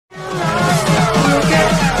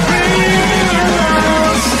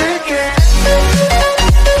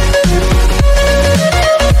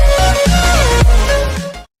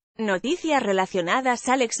noticias relacionadas.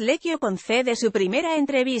 Álex Lequio concede su primera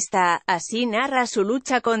entrevista, así narra su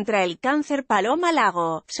lucha contra el cáncer. Paloma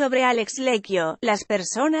Lago. Sobre Álex Lequio: las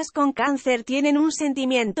personas con cáncer tienen un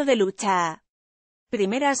sentimiento de lucha.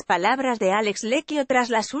 Primeras palabras de Álex Lequio tras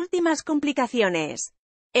las últimas complicaciones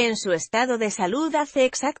en su estado de salud. Hace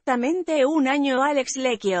exactamente un año Álex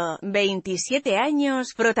Lequio, 27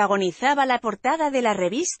 años, protagonizaba la portada de la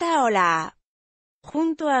revista Hola,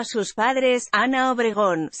 junto a sus padres, Ana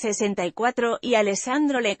Obregón, 64, y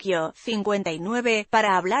Alessandro Lequio, 59,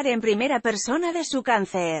 para hablar en primera persona de su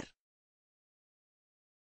cáncer.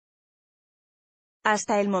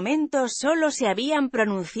 Hasta el momento solo se habían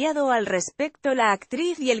pronunciado al respecto la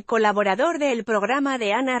actriz y el colaborador del programa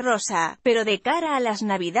de Ana Rosa, pero de cara a las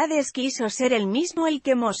Navidades quiso ser él mismo el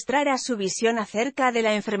que mostrara su visión acerca de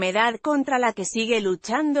la enfermedad contra la que sigue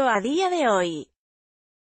luchando a día de hoy.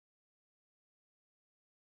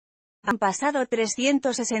 Han pasado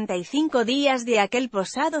 365 días de aquel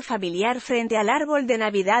posado familiar frente al árbol de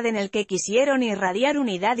Navidad en el que quisieron irradiar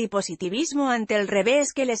unidad y positivismo ante el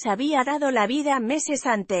revés que les había dado la vida meses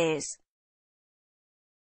antes.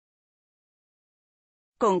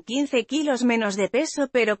 Con 15 kilos menos de peso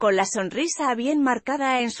pero con la sonrisa bien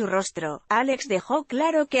marcada en su rostro, Álex dejó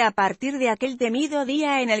claro que a partir de aquel temido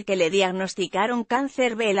día en el que le diagnosticaron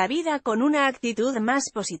cáncer ve la vida con una actitud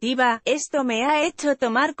más positiva. Esto me ha hecho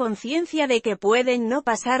tomar conciencia de que pueden no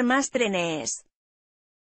pasar más trenes.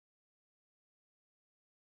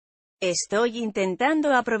 Estoy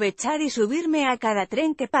intentando aprovechar y subirme a cada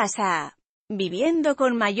tren que pasa, viviendo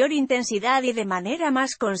con mayor intensidad y de manera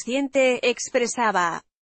más consciente, expresaba.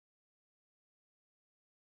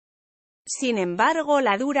 Sin embargo,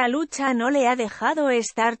 la dura lucha no le ha dejado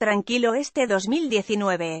estar tranquilo este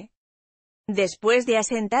 2019. Después de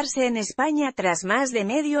asentarse en España tras más de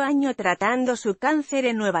medio año tratando su cáncer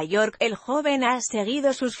en Nueva York, el joven ha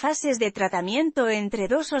seguido sus fases de tratamiento entre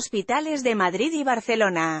dos hospitales de Madrid y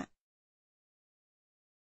Barcelona.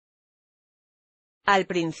 Al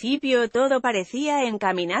principio todo parecía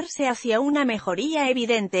encaminarse hacia una mejoría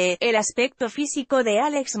evidente, el aspecto físico de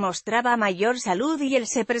Álex mostraba mayor salud y él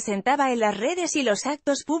se presentaba en las redes y los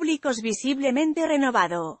actos públicos visiblemente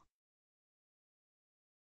renovado.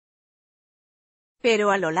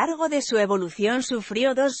 Pero a lo largo de su evolución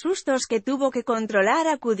sufrió dos sustos que tuvo que controlar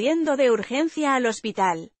acudiendo de urgencia al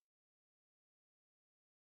hospital.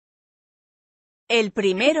 El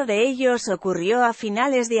primero de ellos ocurrió a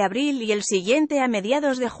finales de abril y el siguiente a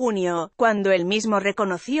mediados de junio, cuando él mismo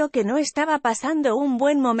reconoció que no estaba pasando un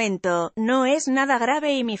buen momento. No es nada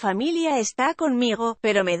grave y mi familia está conmigo,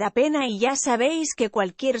 pero me da pena y ya sabéis que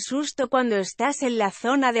cualquier susto cuando estás en la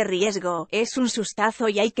zona de riesgo, es un sustazo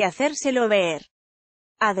y hay que hacérselo ver.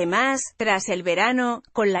 Además, tras el verano,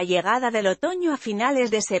 con la llegada del otoño a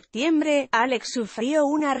finales de septiembre, Álex sufrió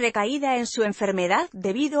una recaída en su enfermedad,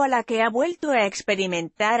 debido a la que ha vuelto a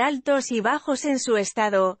experimentar altos y bajos en su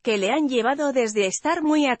estado, que le han llevado desde estar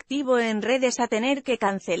muy activo en redes a tener que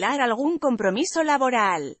cancelar algún compromiso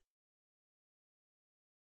laboral.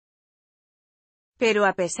 Pero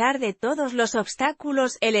a pesar de todos los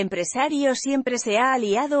obstáculos, el empresario siempre se ha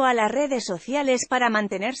aliado a las redes sociales para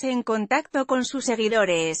mantenerse en contacto con sus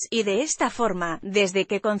seguidores, y de esta forma, desde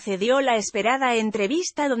que concedió la esperada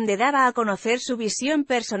entrevista donde daba a conocer su visión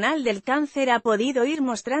personal del cáncer ha podido ir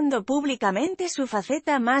mostrando públicamente su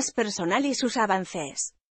faceta más personal y sus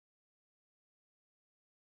avances.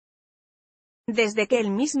 Desde que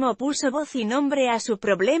él mismo puso voz y nombre a su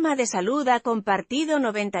problema de salud ha compartido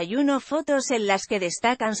 91 fotos en las que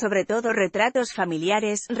destacan sobre todo retratos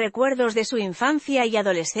familiares, recuerdos de su infancia y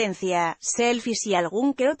adolescencia, selfies y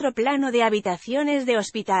algún que otro plano de habitaciones de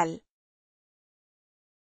hospital.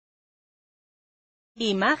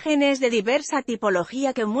 Imágenes de diversa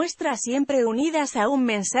tipología que muestra siempre unidas a un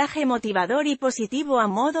mensaje motivador y positivo a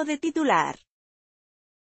modo de titular.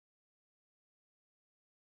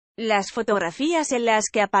 Las fotografías en las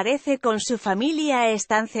que aparece con su familia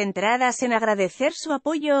están centradas en agradecer su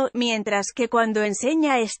apoyo, mientras que cuando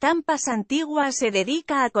enseña estampas antiguas se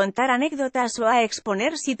dedica a contar anécdotas o a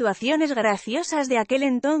exponer situaciones graciosas de aquel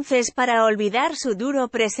entonces para olvidar su duro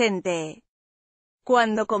presente.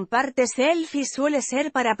 Cuando comparte selfies suele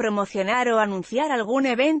ser para promocionar o anunciar algún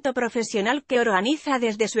evento profesional que organiza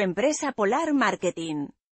desde su empresa Polar Marketing.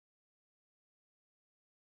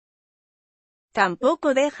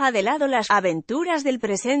 Tampoco deja de lado las aventuras del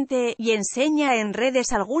presente, y enseña en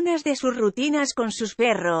redes algunas de sus rutinas con sus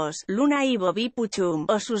perros, Luna y Bobby Puchum,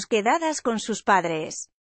 o sus quedadas con sus padres.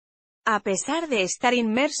 A pesar de estar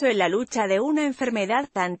inmerso en la lucha de una enfermedad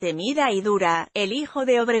tan temida y dura, el hijo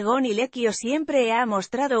de Obregón y Lequio siempre ha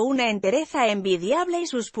mostrado una entereza envidiable y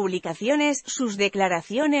sus publicaciones, sus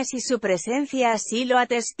declaraciones y su presencia así lo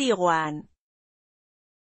atestiguan.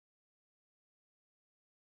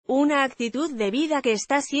 Una actitud de vida que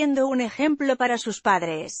está siendo un ejemplo para sus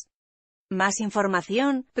padres. Más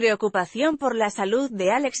información: preocupación por la salud de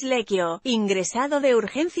Álex Lequio, ingresado de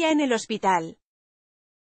urgencia en el hospital.